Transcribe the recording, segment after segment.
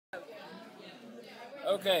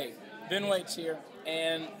Okay, Ben Waits here,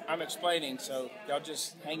 and I'm explaining, so y'all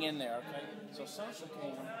just hang in there, okay? So social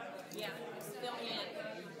cam, Yeah, fill me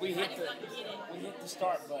in. we hit I did not get it. we hit the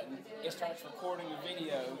start button. It starts recording a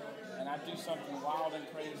video, and I do something wild and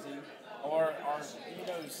crazy, or who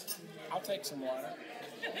knows? I'll take some water.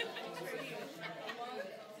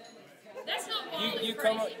 That's not wild and You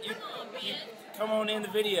crazy. come on, Come on, man. come on in the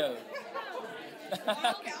video.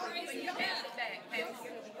 Wild and crazy.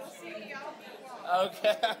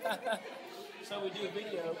 Okay. So we do a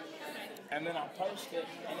video, and then I post it,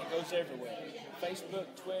 and it goes everywhere. Facebook,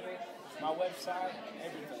 Twitter, my website,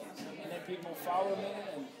 everything. And then people follow me,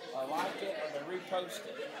 and or like it, or they repost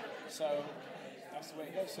it. So that's the way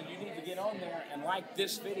it goes. So you need to get on there and like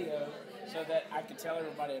this video so that I can tell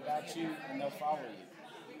everybody about you, and they'll follow you.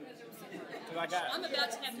 I'm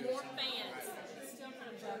about to have more fans.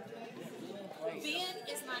 Ben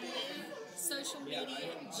is my new social media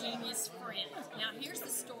genius friend. Now here's the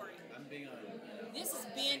story. This is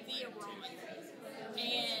Ben via Ron.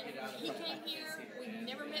 And he came here, we've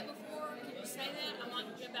never met before. Can you say that? I'm like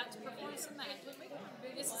about to perform some magic.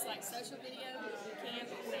 This is like social video, cam,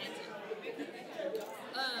 magic.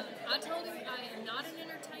 I told him I am not an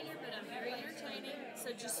entertainer, but I'm very entertaining.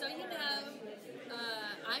 So just so you know,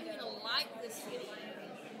 I'm going to like this video.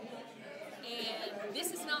 And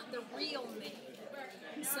this is not the real me.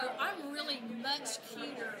 So I'm really much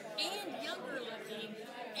cuter and younger looking.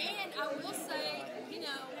 And I will say, you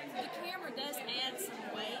know, the camera does add some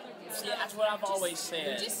weight. So Yeah, that's what I've always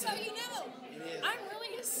said. Just so you know, I'm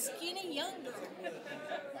really a skinny young girl.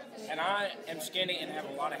 And I am skinny and have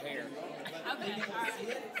a lot of hair. Okay, all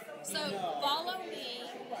right. So follow me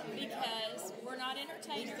because we're not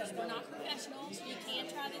entertainers, we're not professionals. You can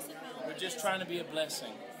try this at home. We're just trying to be a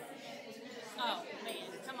blessing. Oh man,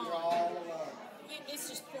 come on. It's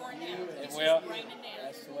just pouring down. It's Well, just raining down.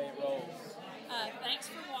 that's the way it rolls. Thanks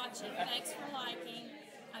for watching. Thanks for liking.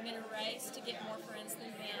 I'm in a race to get more friends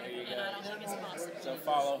than Ben, There you and go. I don't think it's possible. So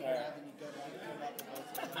follow her.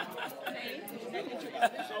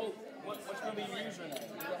 So what's going to be your username?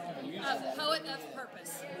 You're going to have a username. Poet of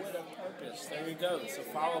Purpose. Poet of Purpose. There you go. So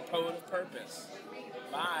follow Poet of Purpose.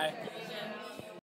 Bye. Yeah.